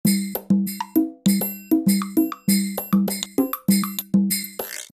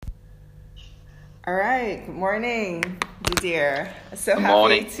right, good morning, Didier. So Good happy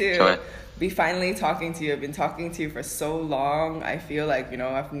morning, to Joy. be finally talking to you. I've been talking to you for so long. I feel like,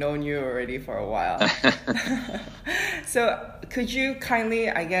 I've known you already for a while. So could you kindly,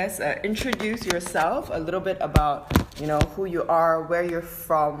 introduce yourself a little bit about, who you are, where you're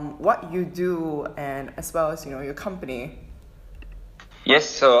from, what you do, and as well as, your company? Yes,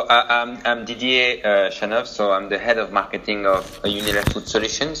 so I'm Didier Chanov, so I'm the head of marketing of Unilever Food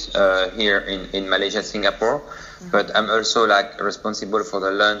Solutions here in Malaysia, Singapore. But I'm also responsible for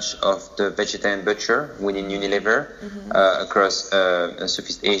the launch of the vegetarian butcher within Unilever across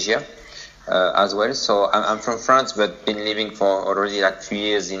Southeast Asia as well. So I'm from France, but been living for already 2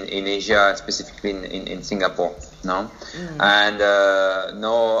 years in Asia, specifically in Singapore. No, and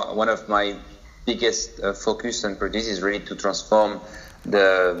now one of my biggest focus and projects is really to transform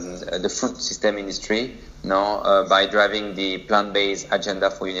the food system industry by driving the plant-based agenda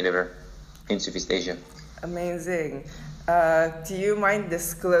for Unilever in Southeast Asia. Amazing. Do you mind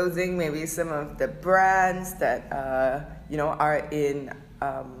disclosing maybe some of the brands that are in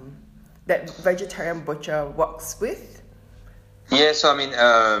that vegetarian butcher works with? Yeah, so I mean,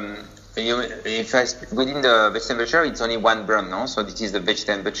 within the vegetarian butcher, it's only one brand, no? So this is the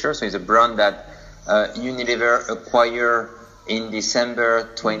vegetarian butcher. So it's a brand that Unilever acquired in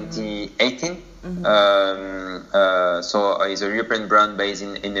December 2018. So it's a European brand based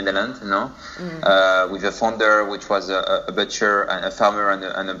in Netherlands, with a founder which was a butcher, a farmer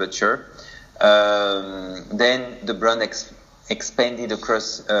and a butcher. Then the brand expanded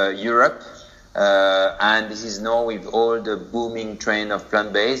across Europe, and this is now with all the booming trend of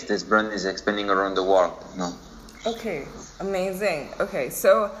plant-based. This brand is expanding around the world. Okay, amazing. Okay,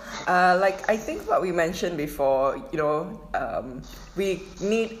 so I think what we mentioned before, we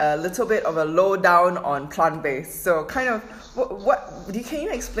need a little bit of a lowdown on plant-based. So kind of, can you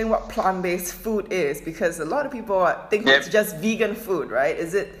explain what plant-based food is? Because a lot of people think it's just vegan food, right?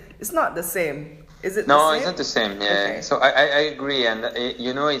 It's not the same. Is it the same? No, it's not the same. Yeah. Okay. So I agree, and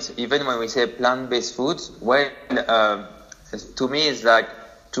it's even when we say plant-based foods, to me it's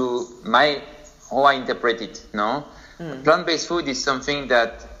how I interpret it. Plant-based food is something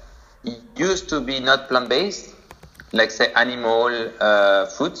that used to be not plant-based, like say animal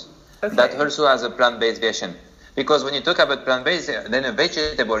food, that also has a plant-based version. Because when you talk about plant-based, then a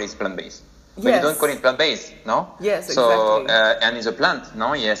vegetable is plant-based. But you don't call it plant-based, no? Yes, so, exactly. And it's a plant,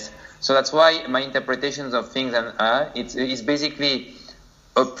 no? Yes. So that's why my interpretations of things it's basically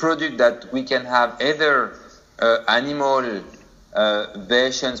a product that we can have either animal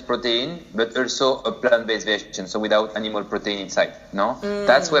versions protein, but also a plant-based version, so without animal protein inside. No,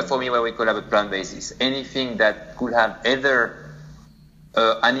 that's where for me where we could have a plant-based is anything that could have either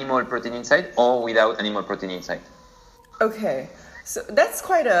animal protein inside or without animal protein inside. Okay, so that's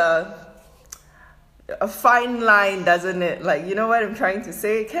quite a fine line, doesn't it? You know what I'm trying to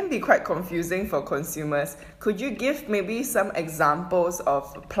say? It can be quite confusing for consumers. Could you give maybe some examples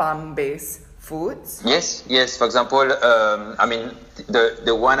of plant-based foods? Yes. For example,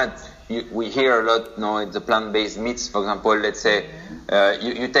 the one that we hear a lot, it's the plant-based meats. For example, let's say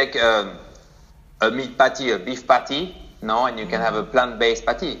you take a meat patty, a beef patty, and you can have a plant-based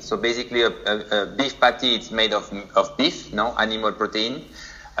patty. So basically, a beef patty it's made of beef, animal protein,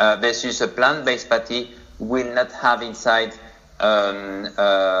 versus a plant-based patty will not have inside,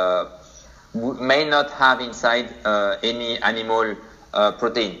 may not have inside any animal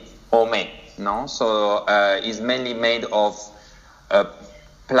protein or may. No, so it's mainly made of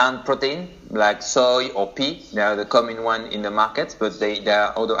plant protein like soy or pea. They are the common one in the market, but there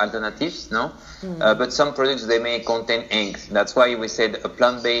are other alternatives. But some products they may contain eggs. That's why we said a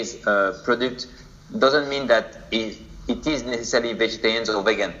plant-based product doesn't mean that it is necessarily vegetarian or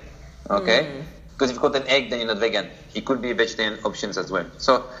vegan. Okay, because if you contain egg, then you're not vegan. It could be vegetarian options as well.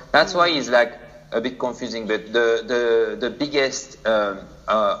 So that's why it's a bit confusing. But the biggest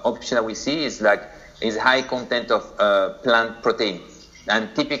option that we see is high content of plant protein,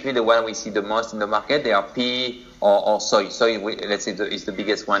 and typically the one we see the most in the market they are pea or soy. Soy, let's say, is the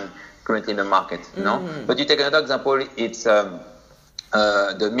biggest one currently in the market. But you take another example, it's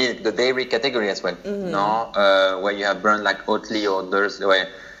the milk, the dairy category as well. Where you have brands like Oatly or others, where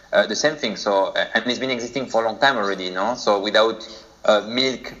the same thing. So and it's been existing for a long time already. So without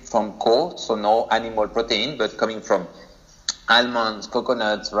milk from cow, so no animal protein, but coming from almonds,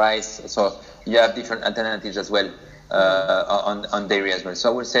 coconuts, rice. So you have different alternatives as well on dairy as well. So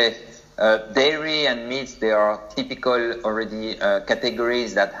I would say dairy and meats, they are typical already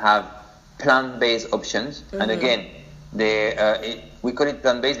categories that have plant-based options. And again, we call it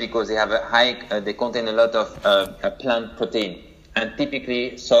plant-based because they have they contain a lot of plant protein, and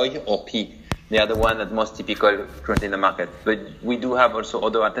typically soy or pea. They are the one that most typical currently in the market. But we do have also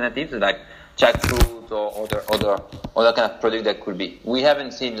other alternatives like jackfruit or other kind of product that could be. We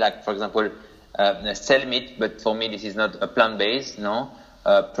haven't seen like, for example, cell meat, but for me this is not a plant-based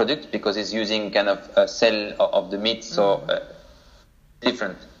product because it's using kind of a cell of the meat, so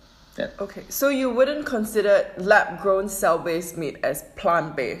different. Yeah. Okay, so you wouldn't consider lab-grown cell-based meat as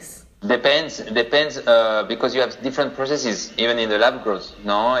plant-based? Depends, because you have different processes even in the lab growth.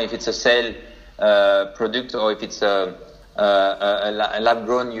 No, if it's a cell product or if it's a lab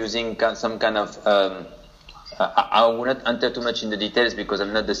grown using some kind of I will not enter too much in the details because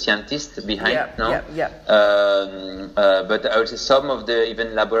I'm not the scientist behind. But I would say some of the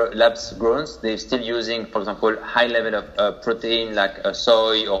even labs grown, they're still using, for example, high level of protein like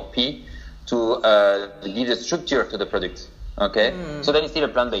soy or pea to give the structure to the product. Okay, so then it's still a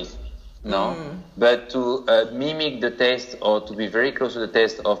plant-based. But to mimic the taste or to be very close to the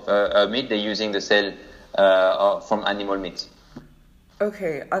taste of meat, they're using the cell from animal meat.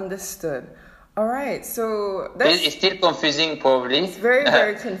 Okay, understood. All right, so it's still confusing, probably. It's very,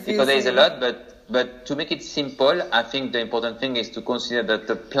 very confusing because there is a lot. But to make it simple, I think the important thing is to consider that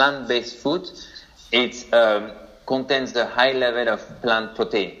the plant-based food contains a high level of plant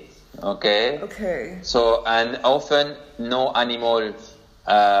protein. Okay. Okay. So and often no animal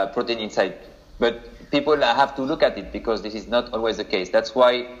protein inside, but people have to look at it because this is not always the case. That's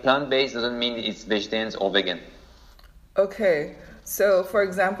why plant-based doesn't mean it's vegetarian or vegan. Okay. So, for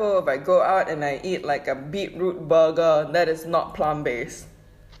example, if I go out and I eat like a beetroot burger, that is not plant-based.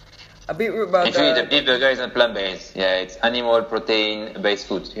 A beetroot burger... If you eat a beef burger, it's not plant-based. Yeah, it's animal protein-based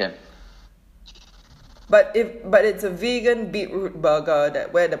food, yeah. But it's a vegan beetroot burger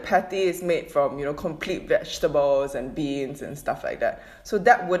where the patty is made from, complete vegetables and beans and stuff like that. So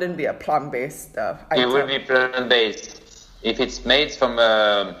that wouldn't be a plant-based item. It would be plant-based. If it's made from...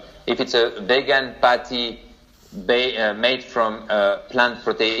 if it's a vegan patty... made from plant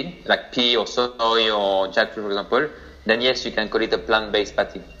protein, like pea or soy or jackfruit, for example, then yes, you can call it a plant-based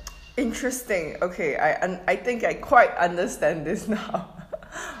patty. Interesting. Okay, I think I quite understand this now.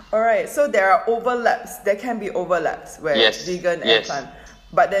 All right, so there are overlaps. There can be overlaps where it's vegan and plant.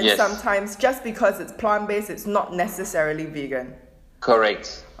 But then sometimes, just because it's plant-based, it's not necessarily vegan.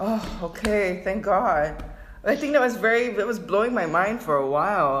 Correct. Oh, okay. Thank God. I think that was blowing my mind for a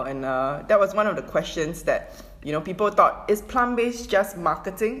while, and that was one of the questions that people thought, is plant-based just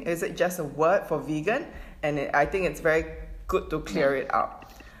marketing? Is it just a word for vegan? And I think it's very good to clear it out.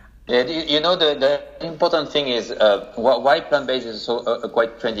 Yeah, the important thing is why plant-based is so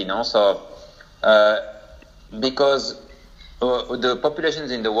quite trendy now. So because the populations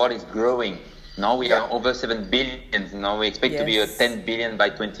in the world is growing. Now we are over 7 billion. Now we expect to be 10 billion by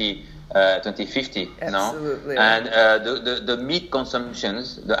 2050. Absolutely. No? And the meat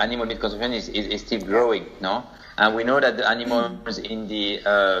consumptions, the animal meat consumption is still growing. No? And we know that the animals in the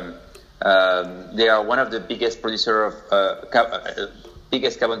they are one of the biggest producer of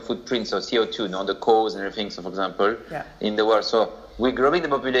biggest carbon footprint, so CO2, the cows and everything, so for example, in the world. So we're growing the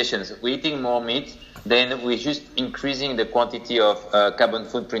populations, we're eating more meat, then we're just increasing the quantity of carbon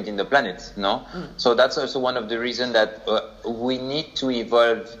footprint in the planet, So that's also one of the reasons that we need to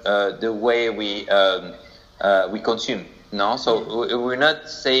evolve the way we consume, So we're not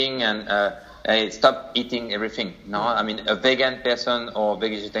saying stop eating everything, I mean, a vegan person or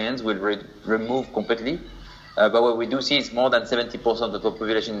vegetarians will remove completely. But what we do see is more than 70% of the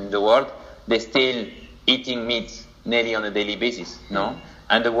population in the world, they're still eating meat nearly on a daily basis,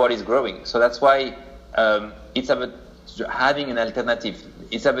 And the world is growing. So that's why it's about having an alternative.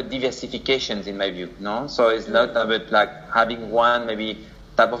 It's about diversifications, in my view, So it's not about like having one maybe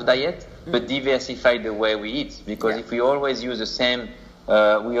type of diet, but diversify the way we eat. Because if we always use the same,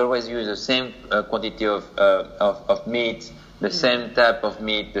 quantity of meat, the same type of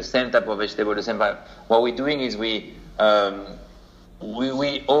meat, the same type of vegetable, the same type. What we're doing is we overuse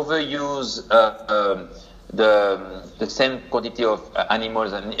the same quantity of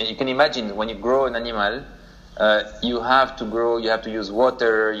animals, and you can imagine when you grow an animal, you have to use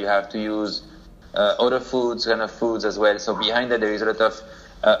water, you have to use other foods as well. So behind that there is a lot of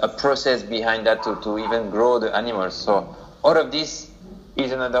a process behind that to even grow the animals. So all of this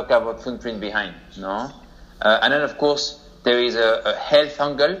is another carbon footprint behind, and then of course there is a health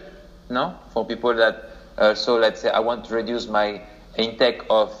angle, for people that so let's say I want to reduce my intake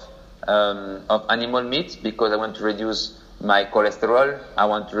of animal meat because I want to reduce my cholesterol, I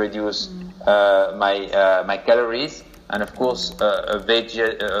want to reduce my calories, and of course a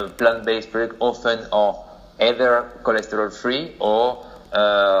plant-based product often are either cholesterol free or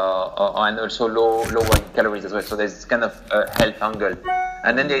and also lower in calories as well. So there's kind of a health angle.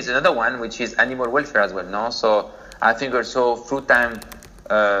 And then there is another one which is animal welfare as well. No, so I think also through time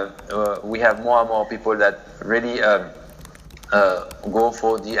we have more and more people that really go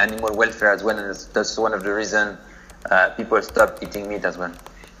for the animal welfare as well, and that's one of the reasons people stop eating meat as well.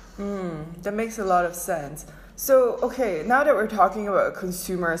 That makes a lot of sense. So, okay, now that we're talking about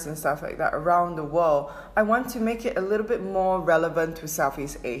consumers and stuff like that around the world, I want to make it a little bit more relevant to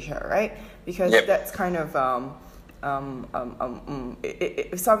Southeast Asia, right? Because that's kind of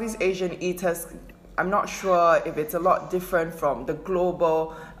Southeast Asian eaters. I'm not sure if it's a lot different from the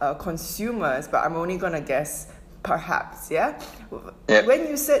global consumers, but I'm only gonna guess. Perhaps, yeah? When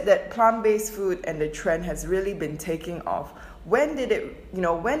you said that plant-based food and the trend has really been taking off, when did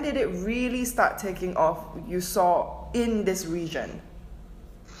it really start taking off, you saw in this region?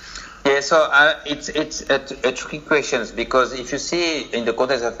 Yeah, so it's a tricky question, because if you see in the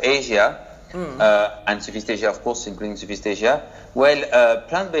context of Asia, and Southeast Asia, of course, including Southeast Asia, well,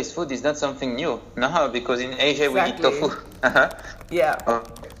 plant-based food is not something new, no, because in Asia we eat tofu.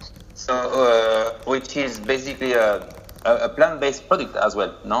 So, which is basically a plant-based product as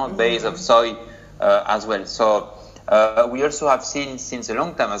well, no, based of soy as well. So we also have seen since a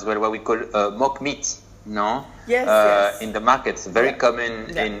long time as well what we call mock meat, no, in the markets, very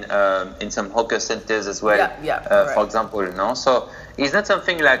common in some hawker centers as well. For example, no. So it's not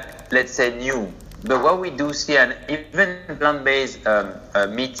something like, let's say, new, but what we do see, and even plant-based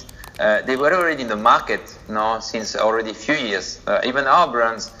meat, they were already in the market, no, since already a few years. Even our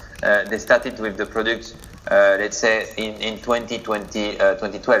brands. They started with the product, let's say, in 2020,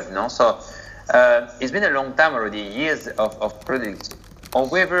 2012, no? So it's been a long time already, years of products.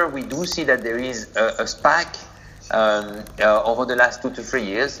 However, we do see that there is a spike over the last 2 to 3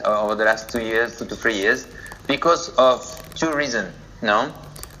 years, over the last 2 to 3 years, because of two reasons, no?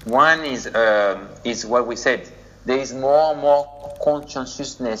 One is what we said. There is more and more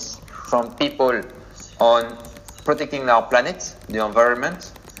consciousness from people on protecting our planet, the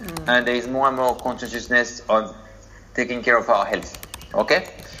environment, and there is more and more consciousness on taking care of our health. Okay,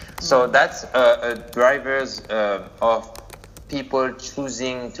 so that's drivers of people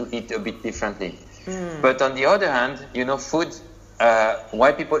choosing to eat a bit differently. But on the other hand, you know, food.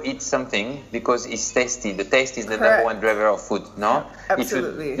 Why people eat something? Because it's tasty. The taste is the number one driver of food. No,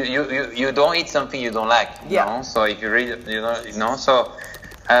 absolutely. If you don't eat something you don't like. No? So if you read, you know. So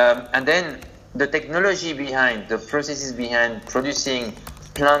and then the technology behind, the processes behind producing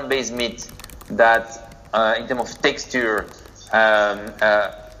plant-based meat, that in terms of texture and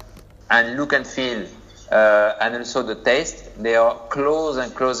look and feel, and also the taste, they are close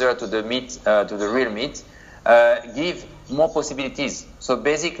and closer to the meat, to the real meat, give more possibilities. So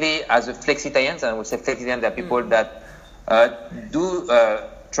basically, as a flexitarian, and I would say flexitarian, there are people that do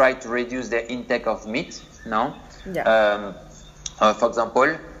try to reduce their intake of meat. No, for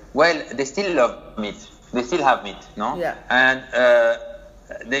example, well, they still love meat. They still have meat. No, and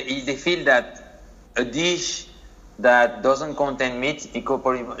they feel that a dish that doesn't contain meat is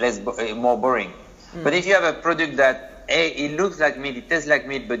probably more boring. But if you have a product that it looks like meat, it tastes like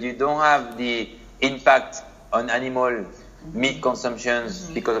meat, but you don't have the impact on animal meat consumptions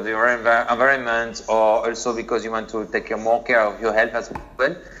because of the environment, or also because you want to take more care of your health as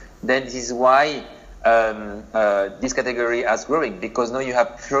well, then this is why this category is growing, because now you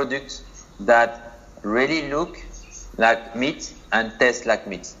have products that really look like meat and taste like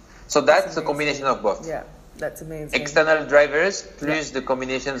meat. So that's a combination of both. Yeah, that's amazing. External drivers plus the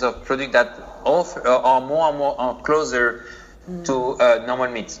combinations of products that are more and more closer to normal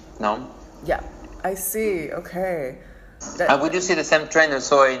meat. No? Yeah, I see. Okay. And we do see the same trend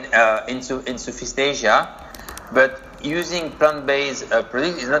also in Southeast Asia, but using plant-based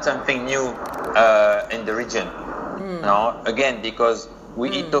products is not something new in the region. No, again, because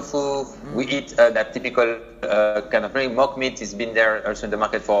we eat tofu, we eat that typical kind of mock meat. Has been there also in the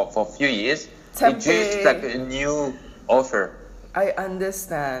market for a few years. It's just like a new offer. I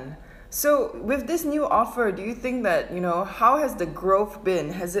understand. So with this new offer, do you think that, how has the growth been?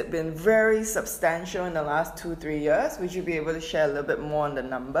 Has it been very substantial in the last 2-3 years? Would you be able to share a little bit more on the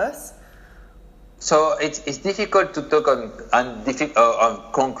numbers? So it's difficult to talk on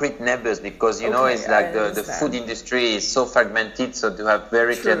concrete numbers, because it's like the food industry is so fragmented, so to have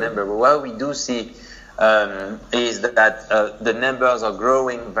very clear numbers. But what we do see is that the numbers are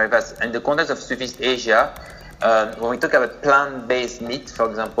growing very fast. In the context of Southeast Asia, when we talk about plant-based meat, for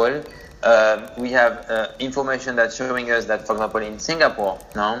example, we have information that's showing us that, for example, in Singapore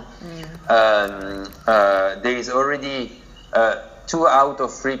now, there is already 2 out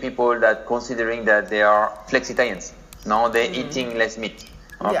of 3 people that considering that they are flexitarians. Now they're eating less meat.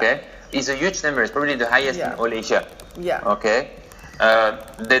 Okay, it's a huge number. It's probably the highest in all Asia. Okay,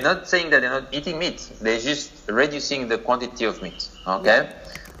 They're not saying that they're not eating meat. They're just reducing the quantity of meat. Okay.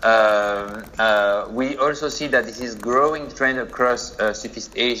 We also see that this is growing trend across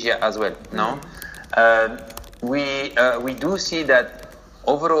Southeast Asia as well. No. We do see that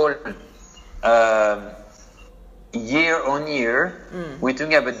overall. Year on year, we're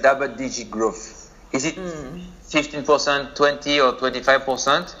talking about double-digit growth. Is it 15%, 20 or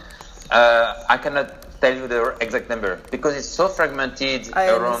 25%? I cannot tell you the exact number because it's so fragmented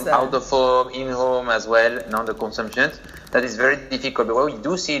around out of home, in home as well, now the consumption, that is very difficult. But what we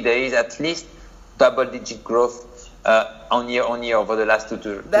do see, there is at least double-digit growth on year over the last 2 to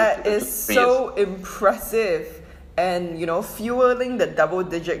 3 years. That is so impressive. And, fueling the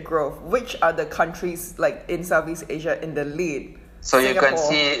double-digit growth, which are the countries like in Southeast Asia in the lead? So Singapore. You can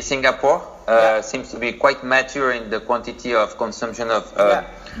see Singapore seems to be quite mature in the quantity of consumption of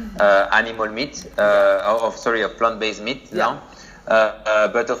animal meat, of plant-based meat now.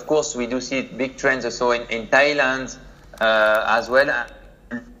 But of course, we do see big trends also in Thailand as well.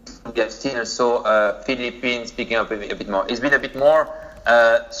 We have seen also Philippines picking up a bit more. It's been a bit more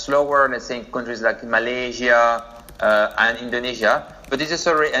slower, let's say, in countries like Malaysia. And Indonesia, but it's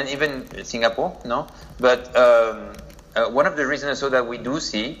also and even Singapore, no. But one of the reasons also that we do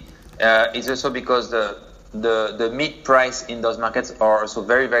see is also because the meat price in those markets are also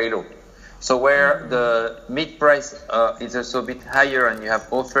very, very low. So where the meat price is also a bit higher, and you have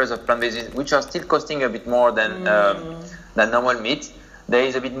offers of plant-based meat which are still costing a bit more than normal meat, there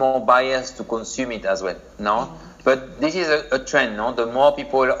is a bit more bias to consume it as well, no. But this is a trend, no. The more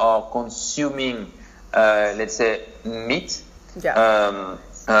people are consuming. Let's say meat,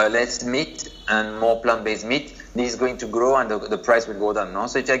 less meat and more plant-based meat, this is going to grow and the price will go down. No,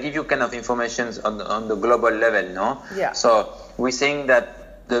 so if I give you kind of information on the global level, no. So we're saying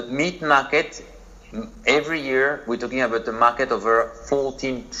that the meat market every year we're talking about a market over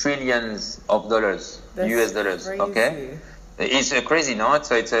 $14 trillion US dollars. Crazy. Okay, it's crazy, no?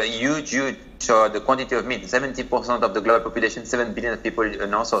 So it's a huge. So the quantity of meat, 70% of the global population, 7 billion people,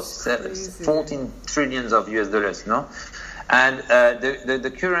 so 14 trillions of US dollars, no? And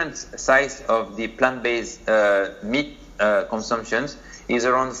the current size of the plant-based meat consumptions is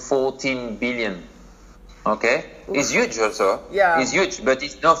around 14 billion. Okay, it's huge also. It's huge, but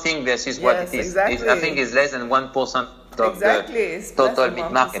it's nothing versus what it is. Exactly. I think it's less than 1% of the total meat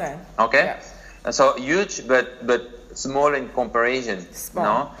market. Okay, so huge, but small in comparison.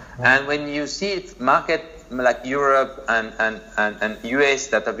 No? And when you see market like Europe and US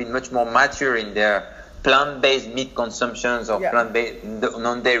that have been much more mature in their plant-based meat consumptions or plant-based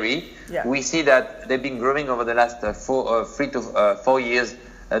non-dairy, we see that they've been growing over the last 3 to 4 years,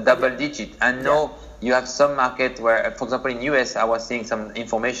 double digit. And now you have some market where, for example, in US, I was seeing some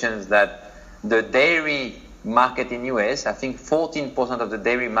information that the dairy market in US, I think 14% of the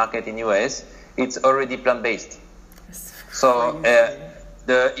dairy market in US, it's already plant-based. So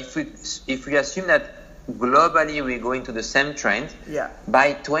if we assume that globally we're going to the same trend,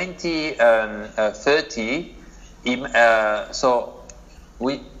 by 2030,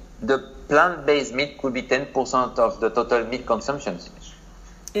 the plant-based meat could be 10% of the total meat consumption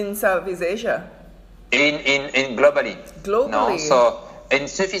in Southeast Asia. In globally. No? So in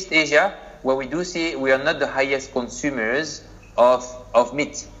Southeast Asia, where we do see we are not the highest consumers of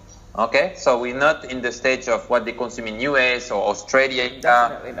meat. Okay, so we're not in the stage of what they consume in US or Australia,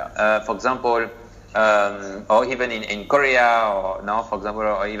 Definitely not. for example, or even in Korea, or now, for example,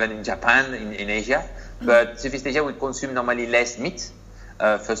 or even in Japan, in Asia. But Southeast Asia, we consume normally less meat,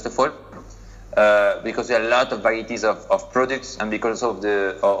 first of all, because there are a lot of varieties of products, and because of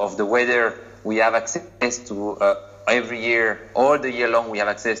the weather, we have access to every year, all the year long, we have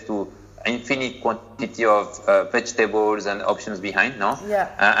access to infinite quantity of vegetables and options behind, no?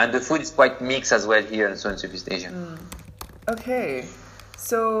 And the food is quite mixed as well here in Southeast Asia. Okay,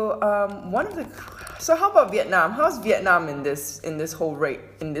 so so how about Vietnam? How's Vietnam in this whole rate,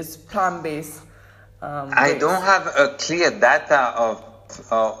 in this plant-based? I don't have a clear data of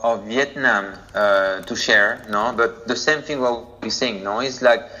Vietnam to share, no. But the same thing what we're saying, no, is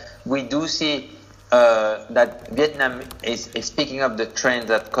like we do see. That Vietnam is picking up the trend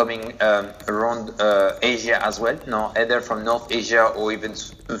that coming around Asia as well, no, either from North Asia or even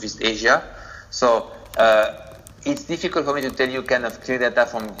Southeast Asia. So it's difficult for me to tell you kind of clear data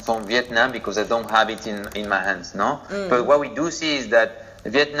from Vietnam because I don't have it in my hands, no. But what we do see is that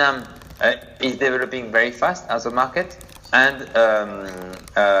Vietnam is developing very fast as a market, and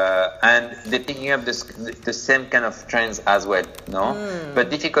they're picking up the same kind of trends as well, no? But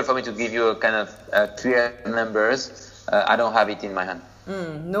difficult for me to give you a kind of clear numbers. I don't have it in my hand.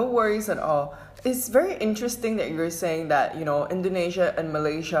 No worries at all. It's very interesting that you're saying that, Indonesia and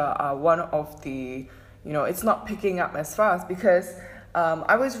Malaysia are one of the, it's not picking up as fast because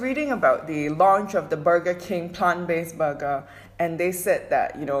I was reading about the launch of the Burger King plant-based burger, and they said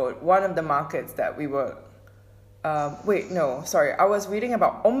that, one of the markets that we were, I was reading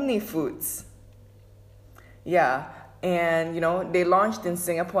about Omni Foods. Yeah. And, they launched in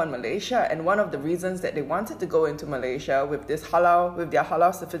Singapore and Malaysia. And one of the reasons that they wanted to go into Malaysia with their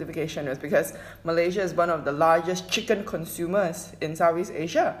halal certification was because Malaysia is one of the largest chicken consumers in Southeast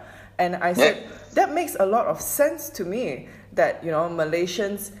Asia. And I said, that makes a lot of sense to me that,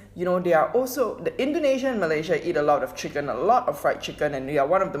 Malaysians, they are also, the Indonesia and Malaysia eat a lot of chicken, a lot of fried chicken, and we are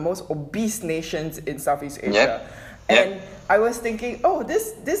one of the most obese nations in Southeast Asia. And I was thinking,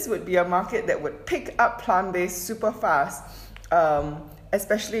 this would be a market that would pick up plant-based super fast,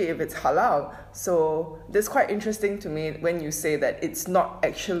 especially if it's halal. So that's quite interesting to me when you say that it's not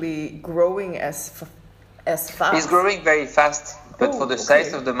actually growing as fast. It's growing very fast, but for the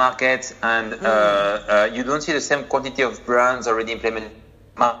size of the market, and you don't see the same quantity of brands already implemented in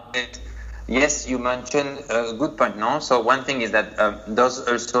the market. Yes, you mentioned a good point, no? So one thing is that those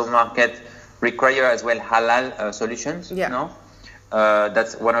also market require as well halal solutions, no?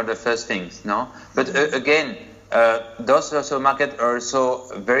 That's one of the first things, no? But again, those also market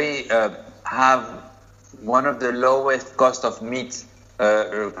also very have one of the lowest cost of meat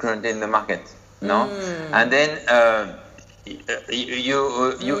currently in the market, no? And then you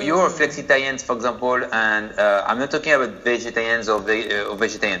are flexitarians, for example, and I'm not talking about vegetarians or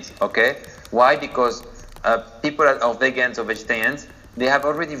vegetarians, okay? Why? Because people that are vegans or vegetarians, they have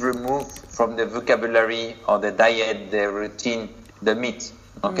already removed from the vocabulary or the diet, their routine, the meat,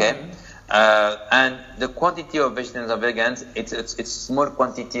 okay? And the quantity of vegetarians or vegans, it's small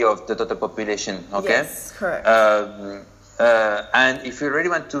quantity of the total population, okay? Yes, correct. And if we really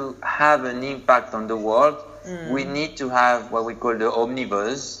want to have an impact on the world, we need to have what we call the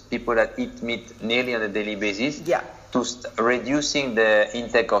omnivores, people that eat meat nearly on a daily basis, to reducing the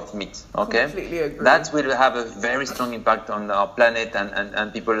intake of meat. Okay, completely agree. That will have a very strong impact on our planet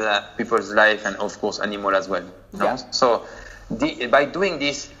and people's life, and of course animal as well. No? So by doing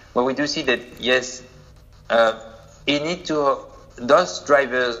this, well, we do see that yes, it need to those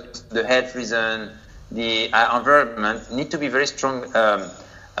drivers, the health reason, the environment, need to be very strong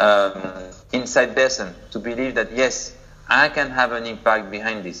inside person to believe that yes, I can have an impact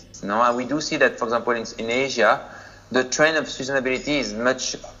behind this. No, and we do see that, for example, in Asia, the trend of sustainability is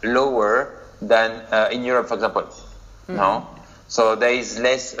much lower than in Europe, for example. No, so there is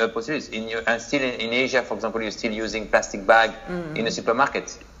less possibilities. And still in Asia, for example, you're still using plastic bag in the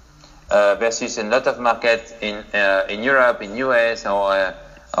supermarket, versus a lot of markets in Europe, in US, or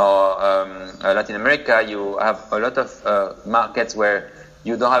Latin America. You have a lot of markets where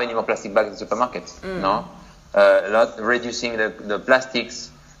you don't have any more plastic bags in supermarkets. No, a lot reducing the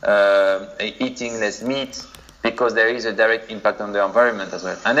plastics, eating less meat, because there is a direct impact on the environment as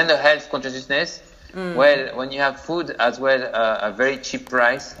well. And then the health consciousness, well, when you have food as well, a very cheap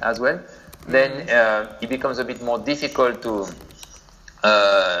price as well, then it becomes a bit more difficult to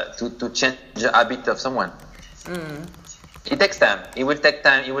change the habit of someone. It takes time. It will take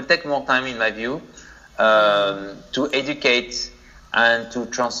time. It will take more time, in my view, to educate and to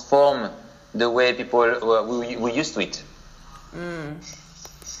transform the way people we used to it.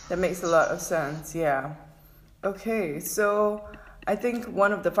 That makes a lot of sense, yeah. Okay, so I think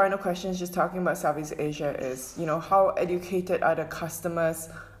one of the final questions, just talking about Southeast Asia, is, how educated are the customers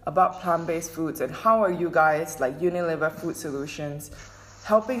about plant-based foods, and how are you guys, like Unilever Food Solutions,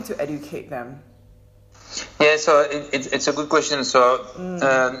 helping to educate them? Yeah, so it's a good question. So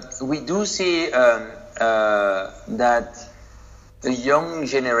we do see that the young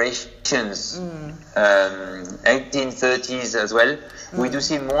generations, 1830s as well, we do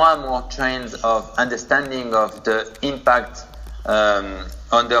see more and more trends of understanding of the impact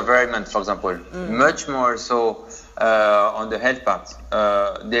on the environment, for example, much more so on the health part.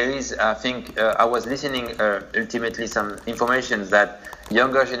 There is, I think, I was listening ultimately some information that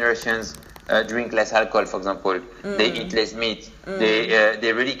younger generations drink less alcohol, for example. They eat less meat.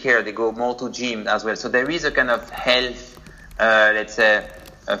 They really care. They go more to gym as well. So there is a kind of health, let's say,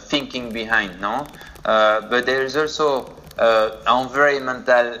 thinking behind, no? But there is also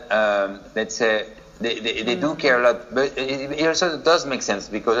environmental, let's say, they do care a lot. But it also does make sense,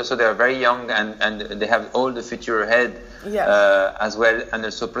 because also they are very young and they have all the future ahead as well, and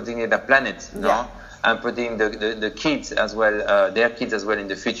also protecting the planet, no? And putting the kids as well, their kids as well in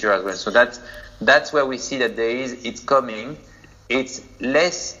the future as well. So that's where we see that it's coming. It's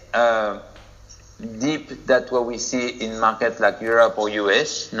less deep that what we see in markets like Europe or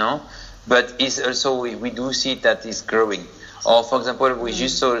US, no, but it's also we do see that it's growing. Or for example, we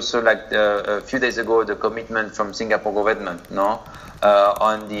just saw also like a few days ago the commitment from Singapore government, no,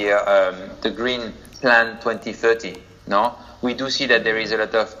 on the Green Plan 2030, no. We do see that there is a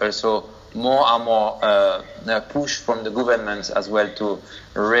lot of also more and more push from the governments as well to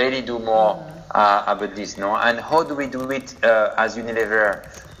really do more about this, no? And how do we do it as Unilever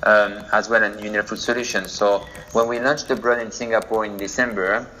as well and Unilever Food Solutions? So when we launched the brand in Singapore in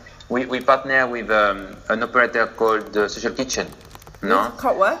December, we partner with an operator called the Social Kitchen, no?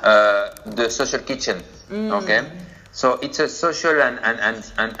 Called what? The Social Kitchen, okay? So it's a social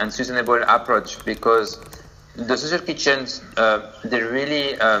and sustainable approach because the social kitchens, they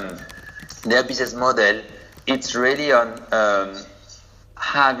really, their business model, it's really on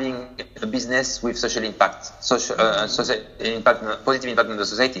having a business with social impact, social impact, positive impact on the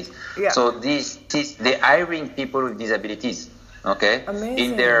societies. Yeah. So they're hiring people with disabilities, okay, Amazing.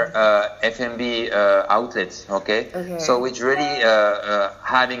 in their F&B outlets, okay. So it's really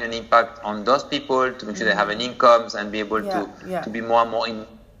having an impact on those people to make sure they have an income and be able to be more and more in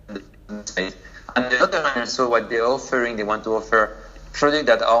the society. And the other hand, also what they're offering, they want to offer products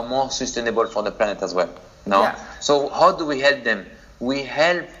that are more sustainable for the planet as well. No? Yeah. So how do we help them? We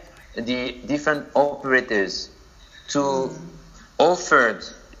help the different operators to offer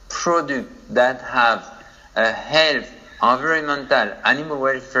products that have a health, environmental, animal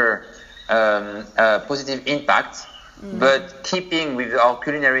welfare, positive impact, but keeping with our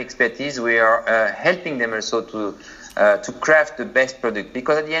culinary expertise, we are helping them also to craft the best product,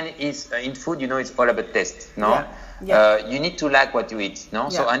 because at the end is in food, it's all about taste, no? You need to like what you eat, no?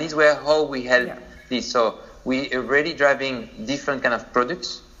 So and it's where how we help this. So we are really driving different kind of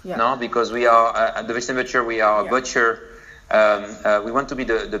products, no? Because we are at the Western Butcher, we are a butcher. We want to be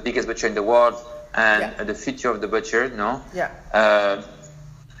the biggest butcher in the world and the future of the butcher, no?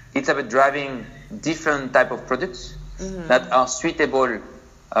 It's about driving different type of products that are suitable.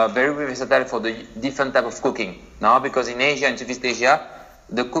 Very versatile for the different type of cooking. Now, because in Asia and Southeast Asia,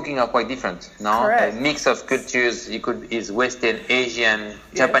 the cooking are quite different. Now, a mix of cultures. Is Western, Asian,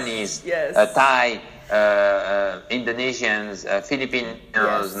 Japanese, Thai, Indonesians,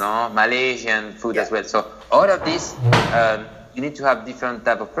 Filipinos, no, Malaysian food as well. So all of this, you need to have different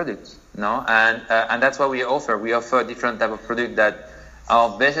type of products. No, and that's what we offer. We offer different type of products that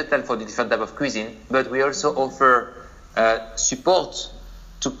are versatile for the different type of cuisine, but we also offer support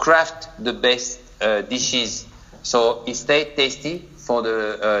to craft the best dishes, so it stays tasty for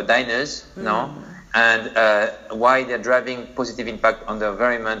the diners, no, and why they're driving positive impact on the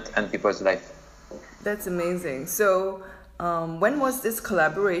environment and people's life. That's amazing. So, when was this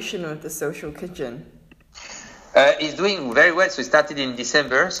collaboration with the Social Kitchen? It's doing very well. So it started in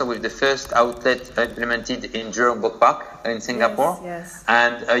December. So with the first outlet implemented in Jurong Boat Park in Singapore,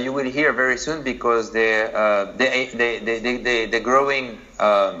 and you will hear very soon because they're growing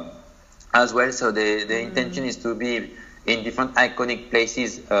as well. So the intention is to be in different iconic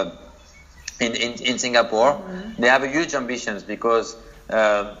places in Singapore. They have a huge ambitions because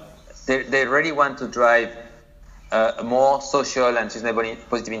they really want to drive more social and sustainable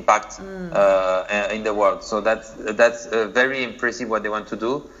positive impact in the world. So that's very impressive what they want to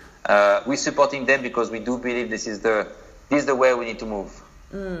do. We're supporting them because we do believe this is the way we need to move.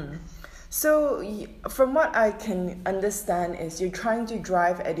 So from what I can understand is you're trying to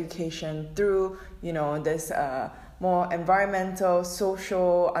drive education through, this more environmental,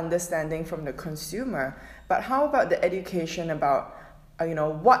 social understanding from the consumer. But how about the education about,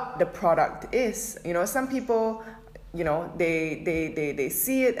 what the product is? Some people, they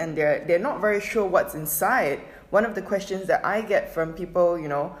see it and they're not very sure what's inside. One of the questions that I get from people,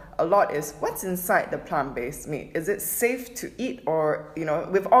 a lot is, what's inside the plant-based meat? Is it safe to eat? Or,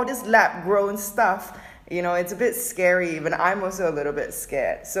 with all this lab-grown stuff, it's a bit scary. Even I'm also a little bit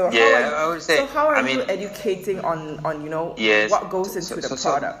scared. So how are you educating on what goes into the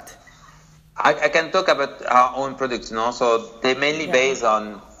product? I can talk about our own products, So they're mainly based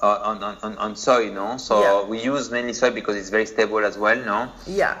on soy, So we use mainly soy because it's very stable as well, in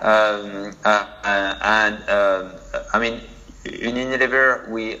Unilever,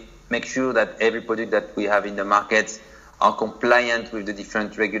 we make sure that every product that we have in the market are compliant with the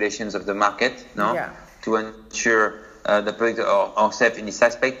different regulations of the market, to ensure the products are safe in this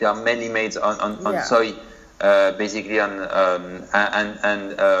aspect. They are mainly made on soy. Basically on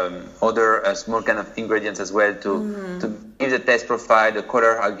other small kind of ingredients as well to give the taste profile, the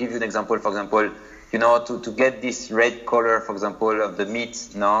color. I'll give you an example. For example, to get this red color, for example, of the meat,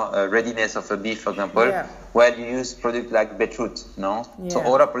 readiness of a beef, for example, well, you use products like beetroot, So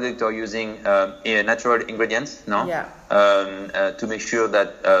all our products are using natural ingredients, to make sure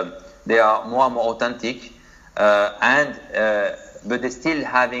that they are more and more authentic, but they're still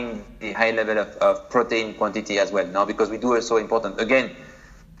having the high level of protein quantity as well, because we do also important. Again,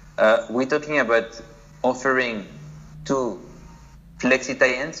 we're talking about offering to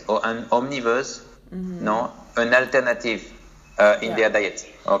flexitarians or an omnivores, an alternative in their diet,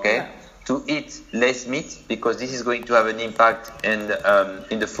 to eat less meat, because this is going to have an impact in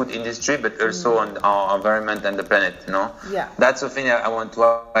the food industry, but also on our environment and the planet. That's the thing I want to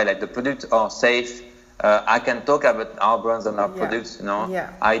highlight. The products are safe. I can talk about our brands and our products.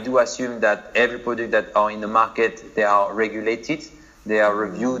 I do assume that every product that are in the market, they are regulated. They are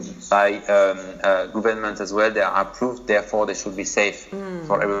reviewed by governments as well. They are approved. Therefore, they should be safe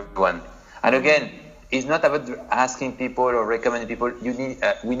for everyone. And again, it's not about asking people or recommending people.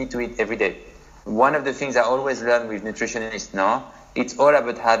 We need to eat every day. One of the things I always learn with nutritionists it's all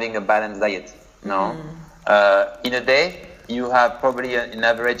about having a balanced diet. In a day, you have probably an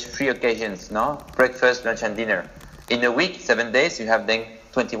average 3 occasions. Breakfast, lunch, and dinner. In a week, 7 days, you have then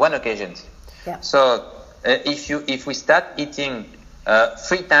 21 occasions. Yeah. So if we start eating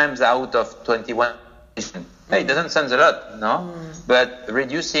 3 times out of 21, it doesn't sound a lot, But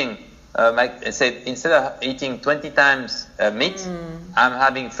reducing, like I said, instead of eating 20 times meat, I'm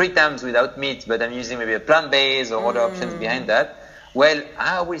having 3 times without meat, but I'm using maybe a plant-based or other options behind that. Well,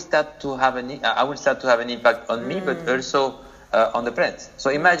 I will start to have an impact on me, but also on the planet. So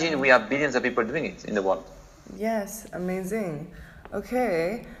imagine we have billions of people doing it in the world. Yes, amazing.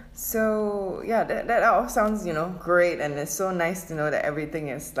 Okay. So yeah, that all sounds great, and it's so nice to know that everything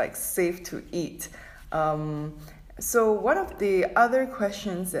is like safe to eat. So one of the other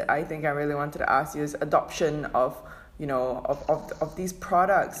questions that I think I really wanted to ask you is adoption of of these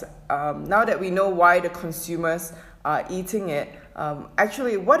products. Now that we know why the consumers are eating it,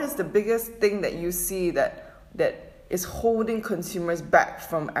 actually, what is the biggest thing that you see that is holding consumers back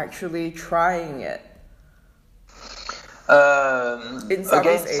from actually trying it? In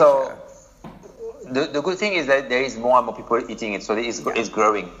Southeast Asia. So the good thing is that there is more and more people eating it, so it's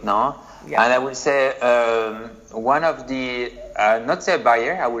growing now. Yeah. And I would say one of the not say a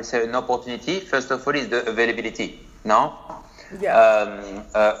barrier, I would say an opportunity. First of all, is the availability.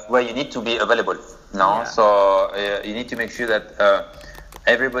 Where you need to be available. So you need to make sure that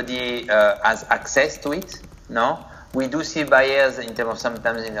everybody has access to it. We do see barriers in terms of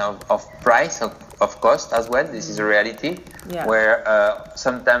sometimes of price, of cost as well. This is a reality where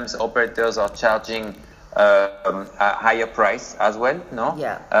sometimes operators are charging a higher price as well.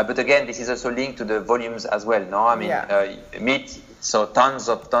 But again, this is also linked to the volumes as well. Meat, so tons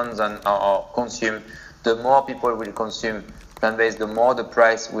are consumed. The more people will consume plant-based, the more the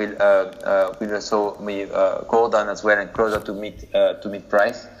price will also go down as well and closer to meat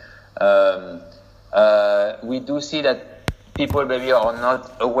price. We do see that people maybe are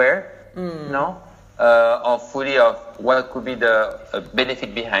not aware, fully of what could be the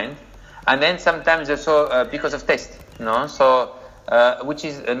benefit behind, and then sometimes also because of taste, so which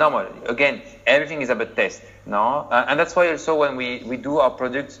is normal. Again, everything is about taste, and that's why also when we do our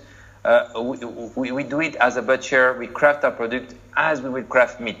products, we do it as a butcher. We craft our product as we would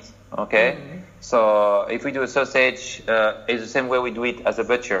craft meat. Okay. So if we do a sausage, it's the same way we do it as a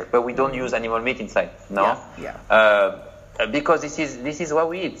butcher, but we don't use animal meat inside. Because this is what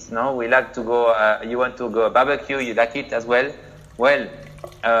we eat. We like to go. You want to go barbecue, you like it as well. Well,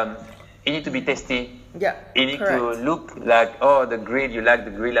 it need to be tasty. Yeah. It need to look like the grill. You like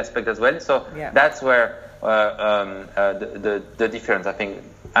the grill aspect as well. So that's where the difference, I think,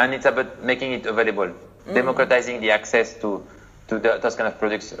 and it's about making it available, democratizing the access to those kind of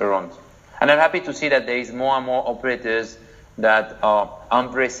products around. And I'm happy to see that there is more and more operators that are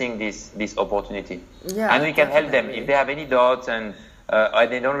embracing this opportunity. Yeah, and we can help them if they have any doubts and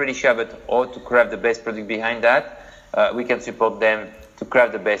they don't really sure about how to craft the best product behind that. We can support them to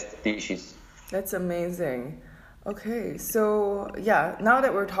craft the best dishes. That's amazing. Okay, so now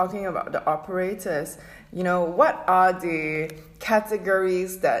that we're talking about the operators, what are the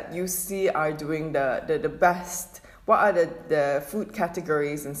categories that you see are doing the best? What are the food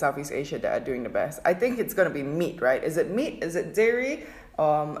categories in Southeast Asia that are doing the best? I think it's going to be meat, right? Is it meat? Is it dairy?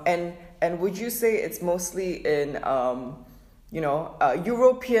 And would you say it's mostly in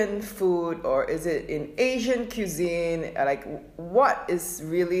European food, or is it in Asian cuisine? Like, what is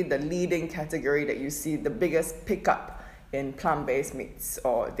really the leading category that you see the biggest pickup in plant-based meats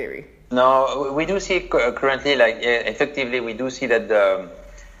or dairy? No, we do see currently, effectively, we do see that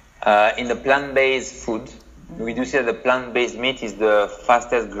In the plant-based food, we do see that the plant-based meat is the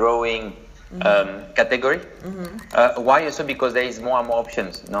fastest growing category. Why? Also because there is more and more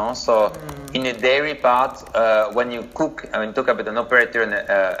options. No, so in the dairy part, when you cook, I mean, talk about an operator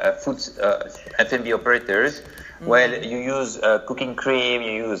and food F&B operators. Well, you use cooking cream,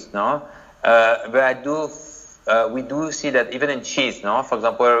 you use but we do see that even in cheese, no. For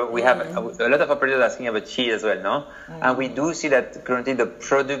example, we have a lot of operators asking about cheese as well, no. And we do see that currently the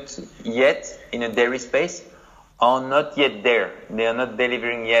products yet in a dairy space are not yet there. They are not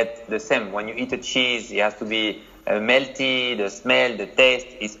delivering yet the same. When you eat a cheese, it has to be melty, the smell, the taste.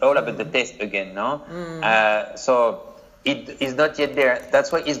 It's all about the taste again, no? So it is not yet there.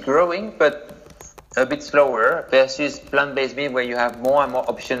 That's why it's growing, but a bit slower versus plant-based meat where you have more and more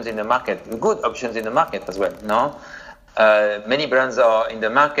options in the market, good options in the market as well, no? Many brands are in the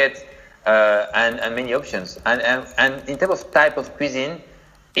market and many options. And in terms of type of cuisine,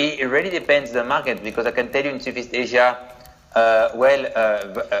 it really depends on the market, because I can tell you in Southeast Asia,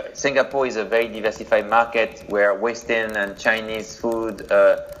 Singapore is a very diversified market where Western and Chinese food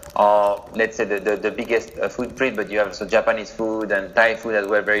are, let's say, the biggest footprint, but you have also Japanese food and Thai food as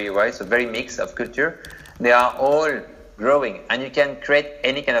well, very wide, so very mix of culture. They are all growing, and you can create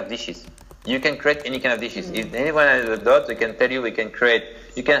any kind of dishes. If anyone has a doubt, I can tell you you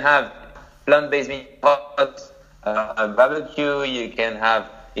can have plant-based meat hot, a barbecue, you can have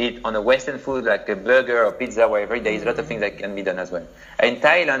it on a Western food like a burger or pizza, wherever. There is a lot of things that can be done as well. In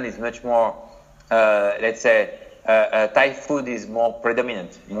Thailand, it's much more, let's say, Thai food is more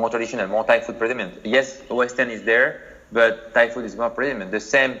predominant, more traditional, more Thai food predominant. Yes, Western is there, but Thai food is more predominant. The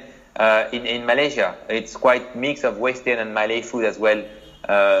same in Malaysia. It's quite mix of Western and Malay food as well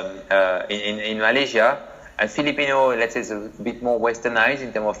in Malaysia. And Filipino, let's say, is a bit more westernized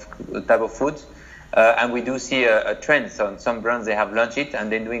in terms of type of food. And we do see a trend. So some brands, they have launched it,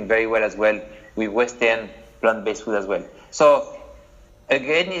 and they're doing very well as well with Western plant-based food as well. So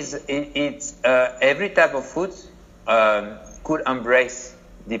again, it's every type of food could embrace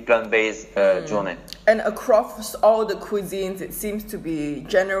the plant-based journey. And across all the cuisines, it seems to be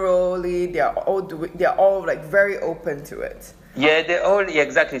generally they're all like very open to it. Yeah,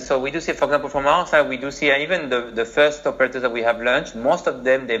 exactly. So we do see, for example, from our side, we do see even the first operators that we have launched, most of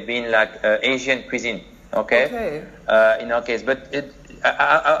them, they've been like Asian cuisine, okay? In our case. But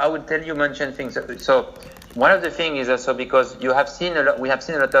I would tell you, mention things. So one of the things is also because we have seen a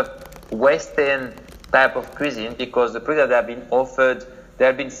lot of Western type of cuisine, because the products that have been offered, they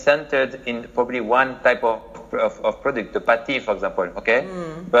have been centered in probably one type of product, the patty, for example, okay?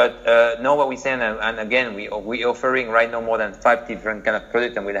 But now what we say, and again, we offering right now more than 5 different kind of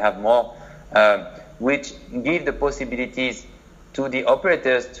products, and we'll have more, which give the possibilities to the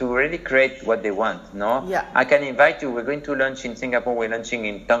operators to really create what they want, no? Yeah. I can invite you, we're going to launch in Singapore, we're launching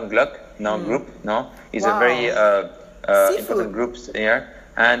in Tung Gluk, group, no? It's a very important group here.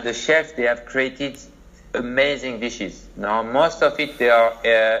 And the chefs, they have created amazing dishes. Now, most of it, they are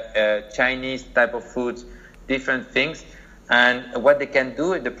Chinese type of foods, different things, and what they can do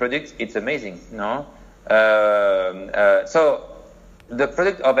with the products, it's amazing, no? So the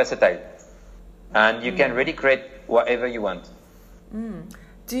products are versatile, and you can really create whatever you want.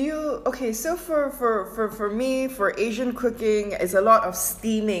 So for me, for Asian cooking, is a lot of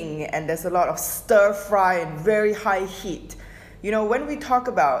steaming, and there's a lot of stir fry and very high heat. You know, when we talk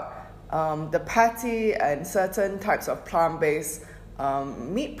about the patty and certain types of plant-based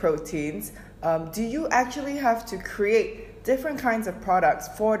meat proteins, do you actually have to create different kinds of products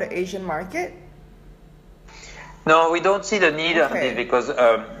for the Asian market? No, we don't see the need of this, because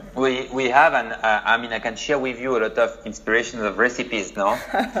we have, and I can share with you a lot of inspirations of recipes now.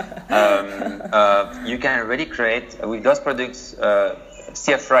 You can really create with those products,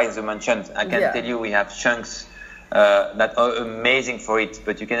 stir fry, as you mentioned. I can tell you we have chunks that are amazing for it,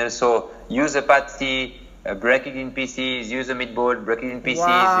 but you can also use a patty, break it in pieces, use a meatball, break it in pieces.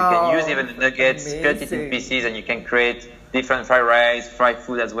 Wow. You can use even the nuggets, cut it in pieces, and you can create different fried rice, fried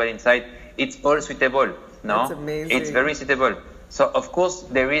food as well inside. It's all suitable, no? That's amazing. It's very suitable. So of course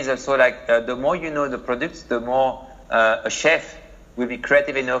there is also like the more you know the products, the more a chef will be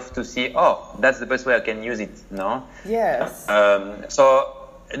creative enough to see, oh, that's the best way I can use it, no? Yes. So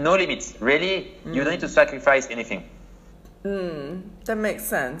no limits, really. You don't need to sacrifice anything. That makes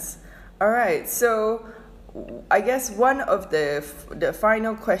sense. All right, so I guess one of the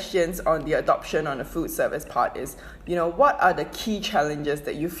final questions on the adoption on the food service part is, what are the key challenges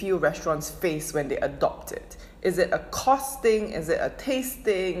that you feel restaurants face when they adopt it? Is it a cost thing? Is it a taste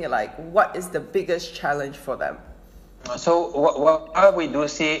thing? Like, what is the biggest challenge for them? So what we do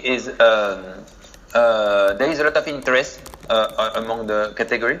see is there is a lot of interest among the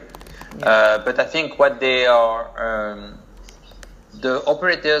category. But I think what they are, the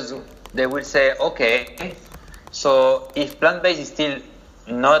operators, they will say, okay, so if plant-based is still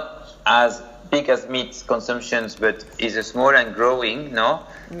not as big as meat consumptions, but is small and growing,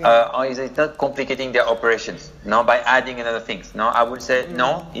 or is it not complicating their operations, by adding another things? I would say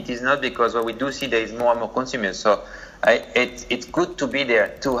no, it is not, because what we do see there is more and more consumers. So it's good to be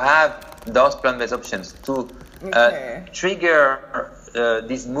there, to have those plant-based options, to trigger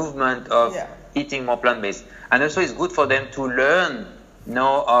this movement of eating more plant-based. And also it's good for them to learn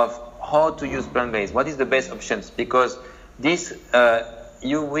of how to use plant-based, what is the best options, because this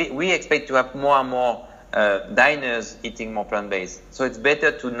we expect to have more and more diners eating more plant-based. So it's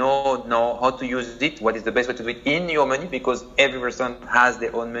better to know how to use it, what is the best way to do it in your menu, because every restaurant has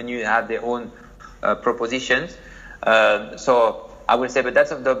their own menu, have their own propositions. So I will say, but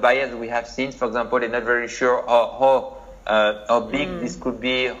that's of the buyers we have seen. For example, they're not very sure how big this could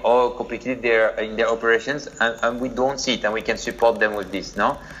be, how complicated in their operations, and we don't see it, and we can support them with this.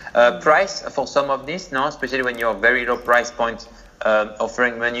 Price for some of this, especially when you're very low price point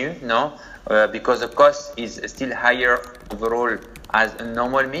offering menu, because the cost is still higher overall as a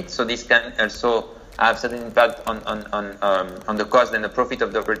normal meat, so this can also have certain impact on the cost and the profit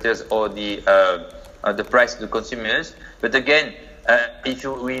of the operators, or the price to the consumers. But again, if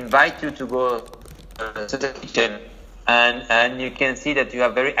we invite you to go to the kitchen, and you can see that you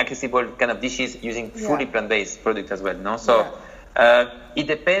have very accessible kind of dishes using fully plant-based products as well. So it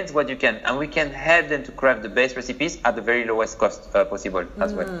depends what you can, and we can help them to craft the best recipes at the very lowest cost possible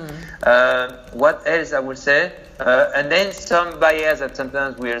as well. What else I would say? And then some buyers that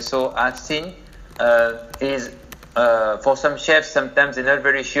sometimes we also have seen is for some chefs, sometimes they're not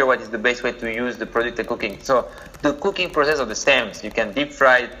very sure what is the best way to use the product they're cooking. So the cooking process are the same. So you can deep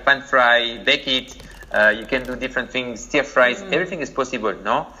fry, pan fry, bake it. You can do different things, stir fries. Everything is possible.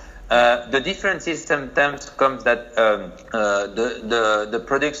 The difference is sometimes comes that the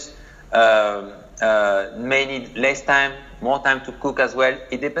products may need less time, more time to cook as well.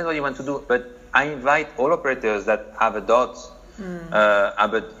 It depends what you want to do. But I invite all operators that have a doubt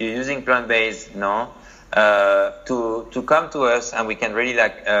about using plant-based, to come to us, and we can really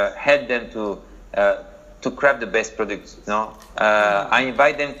help them to craft the best products. I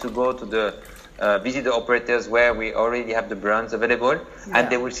invite them to go to the visit the operators where we already have the brands available, and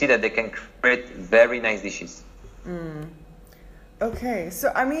they will see that they can create very nice dishes. Okay,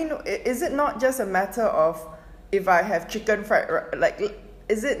 so I mean, is it not just a matter of if I have chicken fried,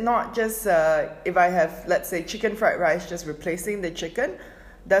 is it not just if I have, let's say, chicken fried rice, just replacing the chicken?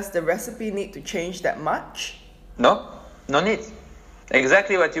 Does the recipe need to change that much? No need.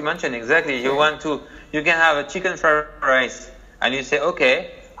 Exactly what you mentioned. Exactly. You can have a chicken fried rice, and you say,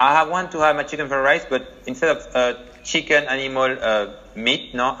 okay, I want to have my chicken fried rice, but instead of chicken animal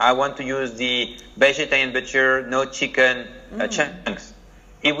meat, I want to use the vegetarian butcher, no chicken chunks.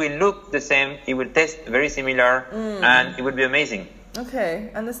 It will look the same, it will taste very similar, and it will be amazing. Okay,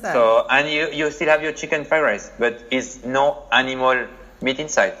 understand. So, and you still have your chicken fried rice, but it's no animal meat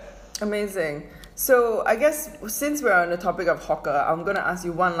inside. Amazing. So I guess since we're on the topic of hawker, I'm going to ask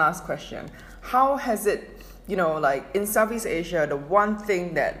you one last question. How has it, in Southeast Asia, the one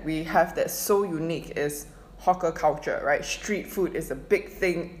thing that we have that's so unique is hawker culture, right? Street food is a big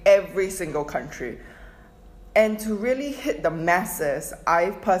thing every single country. And to really hit the masses,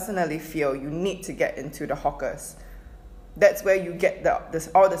 I personally feel you need to get into the hawkers. That's where you get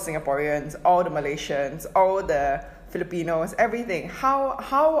all the Singaporeans, all the Malaysians, all the Filipinos, everything.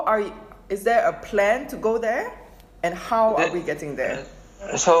 Is there a plan to go there? And how are we getting there?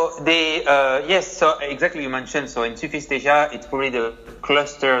 So yes, so exactly you mentioned, so in Southeast Asia, it's probably the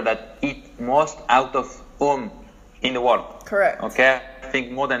cluster that eat most out of home in the world. Correct. Okay, I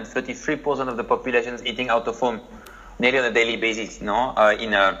think more than 33% of the population is eating out of home nearly on a daily basis, in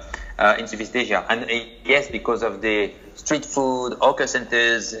Southeast Asia. And yes, because of the street food, hawker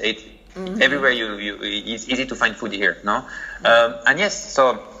centers, everywhere it's easy to find food here, and yes,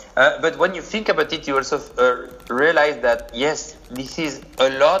 so but when you think about it, you also realize that yes, this is a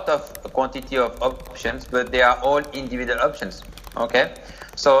lot of quantity of options, but they are all individual options. Okay,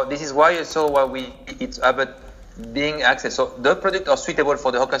 so this is why also it's about being access. So the products are suitable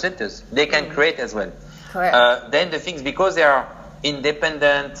for the hawker centers. They can create as well. Then the things, because they are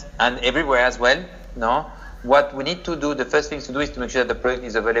independent and everywhere as well, what we need to do, the first thing to do is to make sure that the product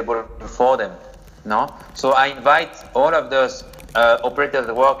is available for them. So I invite all of those operators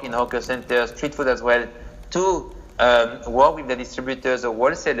that work in hawker centers, street food as well, to work with the distributors or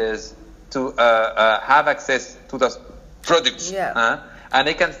wholesalers to have access to those products. And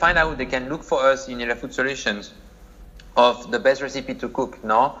they can find out, they can look for us in Yella Food Solutions of the best recipe to cook.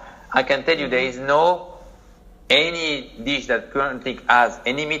 No, I can tell you there is no any dish that currently has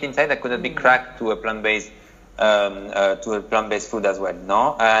any meat inside that could not be cracked to a plant-based food as well.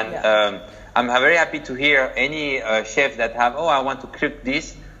 No, and I'm very happy to hear any chef that have, I want to cook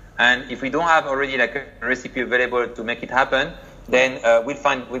this, and if we don't have already like a recipe available to make it happen, then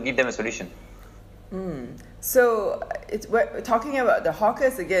we'll give them a solution. So we're talking about the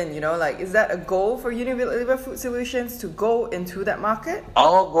hawkers again, like, is that a goal for Unilever Food Solutions to go into that market?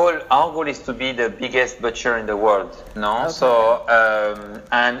 Our goal is to be the biggest butcher in the world, no? Okay. So,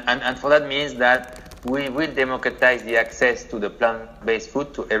 and for that means that we will democratize the access to the plant-based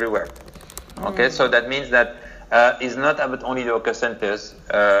food to everywhere. Okay, so that means that it's not about only the hawker centers.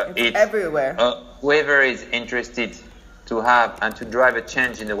 It's everywhere. Whoever is interested to have and to drive a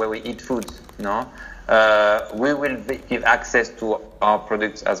change in the way we eat food, we will give access to our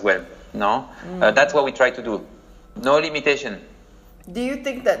products as well. That's what we try to do. No limitation. Do you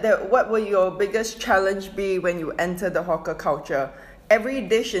think that what will your biggest challenge be when you enter the hawker culture? Every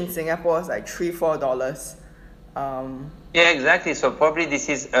dish in Singapore is like $3-4. Yeah, exactly. So probably this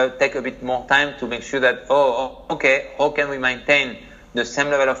is take a bit more time to make sure that okay, how can we maintain the same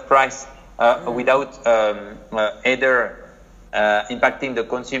level of price without either impacting the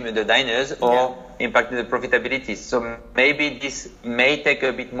consumer, the diners, or impacting the profitability. So maybe this may take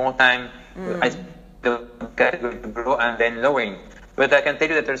a bit more time as the category to grow and then lowering. But I can tell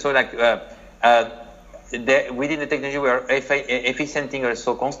you that also, like within the technology, we are efficienting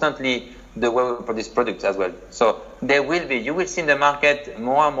also constantly the way we produce products as well. So you will see in the market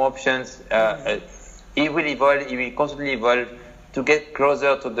more and more options. It will evolve. It will constantly evolve to get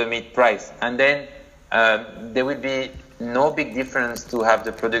closer to the meat price, and then there will be no big difference to have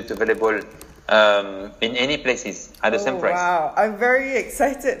the product available in any places at the same price. Wow, I'm very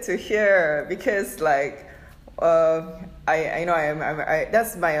excited to hear, because like I know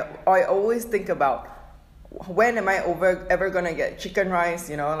I always think about, when am I ever gonna get chicken rice,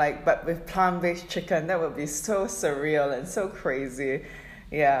 but with plant-based chicken, that would be so surreal and so crazy.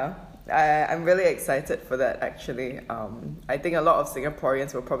 Yeah, I'm really excited for that, actually. I think a lot of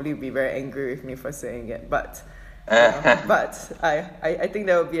Singaporeans will probably be very angry with me for saying it, but I think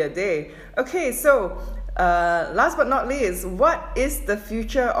there will be a day. Okay, so last but not least, what is the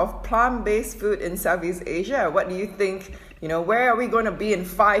future of plant-based food in Southeast Asia? What do you think, where are we going to be in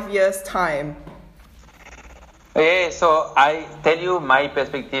 5 years' time? Okay, so I tell you my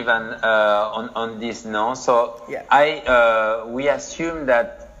perspective on this now. So we assume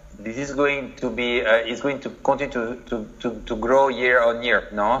that this is going to be is going to continue to grow year on year,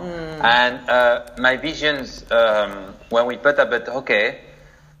 And my visions when we put up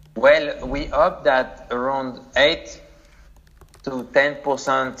we hope that around 8 to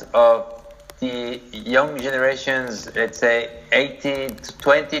 10% of the young generations, let's say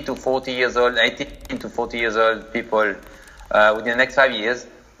 20 to 40 years old, 18 to 40 years old people, within the next 5 years,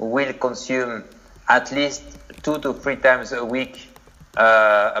 will consume at least 2 to 3 times a week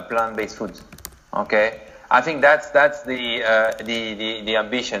a plant-based food. Okay, I think that's the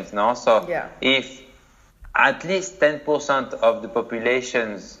ambitions, So if at least 10% of the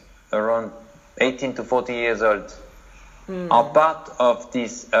populations around 18 to 40 years old are part of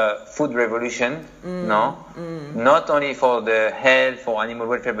this food revolution, not only for the health, for animal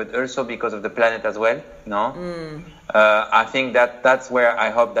welfare, but also because of the planet as well, I think that's where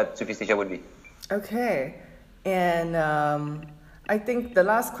I hope that Southeast Asia will be. Okay, and I think the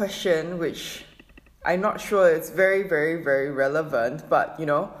last question, which I'm not sure it's very, very, very relevant, but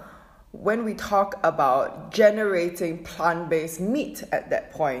when we talk about generating plant-based meat at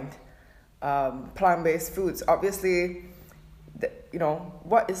that point, plant-based foods, obviously,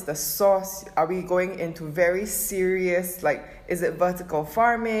 what is the source? Are we going into very serious, like, is it vertical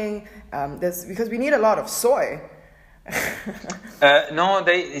farming? Because we need a lot of soy. No,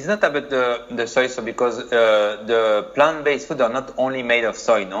 it's not about the soy. So because the plant-based food are not only made of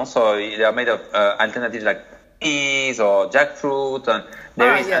soy, so they are made of alternatives like peas or jackfruit,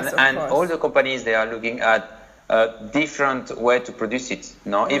 and all the companies, they are looking at different way to produce it.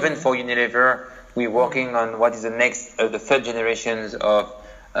 Even for Unilever, we're working on what is the third generations of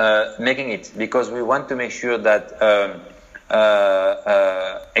making it, because we want to make sure that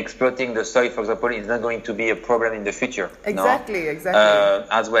exploiting the soy, for example, is not going to be a problem in the future. Exactly.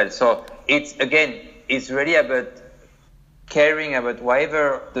 As well. So it's really about caring about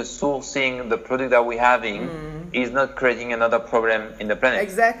whatever the sourcing, the product that we're having is not creating another problem in the planet.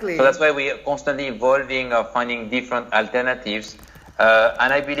 Exactly. So that's why we are constantly evolving or finding different alternatives.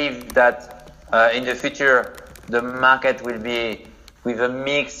 And I believe that in the future, the market will be with a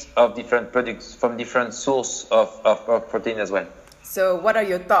mix of different products from different source of protein as well. So what are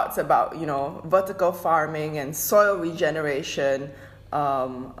your thoughts about, vertical farming and soil regeneration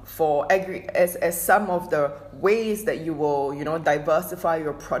as some of the ways that you will, diversify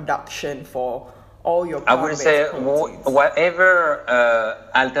your production for all your I would say proteins? whatever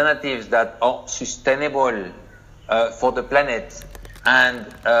alternatives that are sustainable for the planet and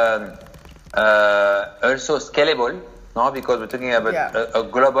also scalable, no? Because we're talking about a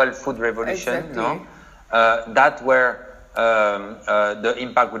global food revolution, exactly. no? That where the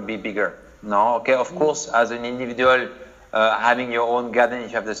impact would be bigger, no? Okay, of course, as an individual, having your own garden,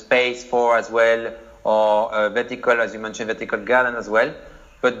 if you have the space for as well, or vertical, as you mentioned, vertical garden as well.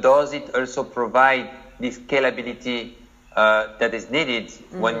 But does it also provide the scalability that is needed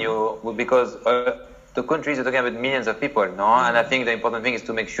because the countries are talking about millions of people, no? And I think the important thing is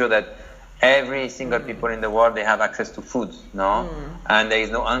to make sure that every single people in the world, they have access to food, no? And there is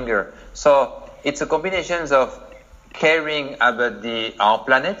no hunger. So it's a combination of caring about our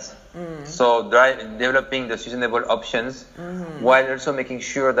planet, so developing the sustainable options, while also making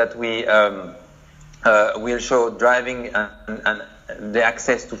sure that we also driving and the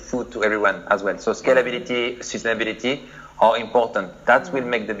access to food to everyone as well. So scalability, sustainability are important. That will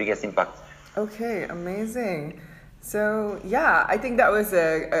make the biggest impact. Okay, amazing. So yeah, I think that was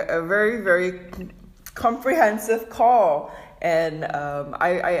a very, very comprehensive call. And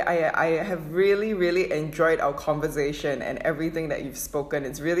I have really, really enjoyed our conversation and everything that you've spoken.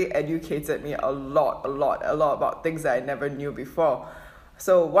 It's really educated me a lot about things that I never knew before.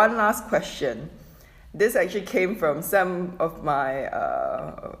 So one last question. This actually came from some of my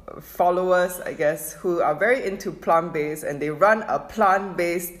followers, I guess, who are very into plant-based, and they run a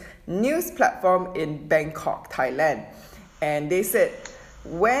plant-based news platform in Bangkok, Thailand. And they said,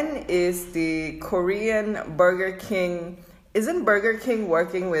 when is the Korean Burger King... Isn't Burger King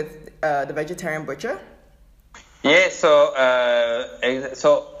working with the vegetarian butcher? Yeah, so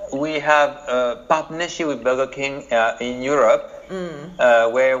we have a partnership with Burger King in Europe,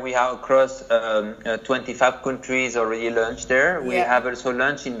 where we have across 25 countries already launched there. We have also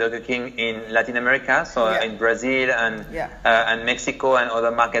launched in Burger King in Latin America, in Brazil and Mexico, and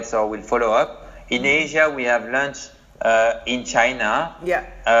other markets will follow up. In Asia, we have launched in China.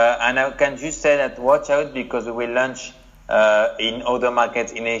 And I can just say that watch out, because we will launch in other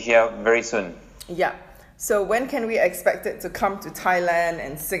markets in Asia very soon. Yeah. So when can we expect it to come to Thailand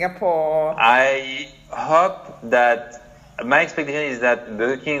and Singapore? I hope that my expectation is that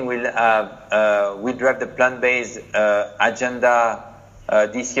Burger King will drive the plant-based agenda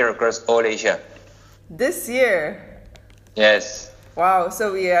this year across all Asia. This year? Yes. Wow.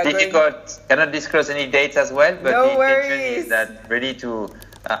 So we are cannot disclose any dates as well, but no the worries. intention is that really to.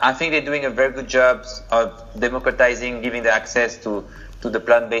 I think they're doing a very good job of democratizing, giving the access to the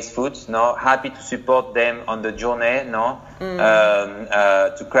plant-based foods. No, happy to support them on the journey. No,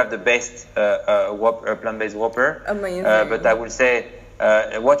 to craft the best plant-based Whopper. Amazing. But I will say,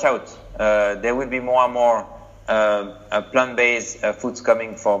 watch out. There will be more and more plant-based foods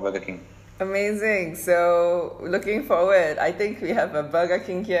coming for Burger King. Amazing. So looking forward. I think we have a Burger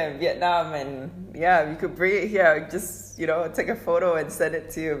King here in Vietnam, and we could bring it here. Just take a photo and send it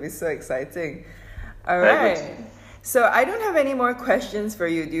to you. It'll be so exciting. All right. So I don't have any more questions for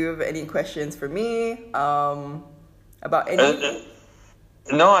you. Do you have any questions for me about anything?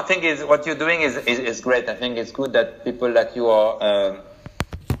 No, I think what you're doing is great. I think it's good that people like you are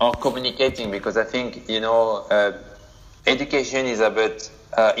communicating, because I think education is about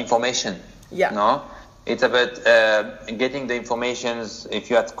information. No, it's about getting the informations. If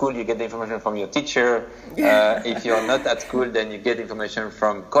you're at school, you get the information from your teacher. If you're not at school, then you get information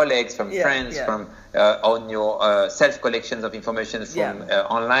from colleagues, from friends, from on your self-collections of information from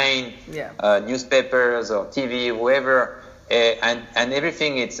online, newspapers or TV, whoever, and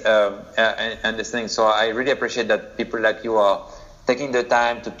everything. It's understanding. So I really appreciate that people like you are taking the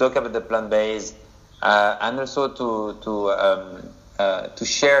time to talk about the plant-based, and also to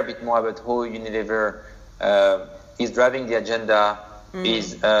share a bit more about how Unilever is driving the agenda,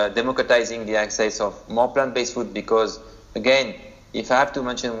 is democratizing the access of more plant-based food. Because, again, if I have to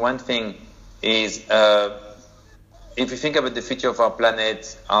mention one thing, is if you think about the future of our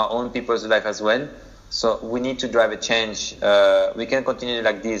planet, our own people's life as well, so we need to drive a change. We can continue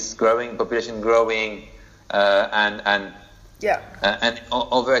like this, population growing, and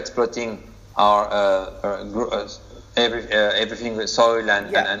over-exploiting our everything with soil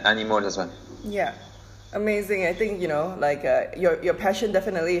and animals as well. Yeah, amazing. I think your passion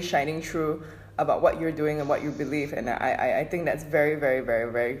definitely is shining through about what you're doing and what you believe, and I think that's very, very,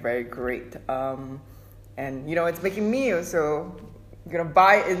 very, very, very great. And it's making me also gonna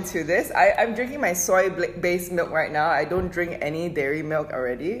buy into this. I'm drinking my soy-based milk right now. I don't drink any dairy milk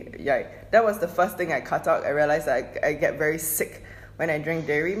already. Yeah, that was the first thing I cut out. I realized I get very sick when I drink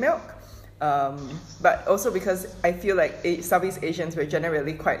dairy milk. But also because I feel like Southeast Asians were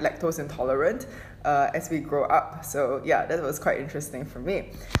generally quite lactose intolerant as we grow up. So yeah, that was quite interesting for me.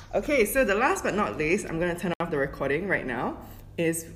 Okay, so the last but not least, I'm going to turn off the recording right now, is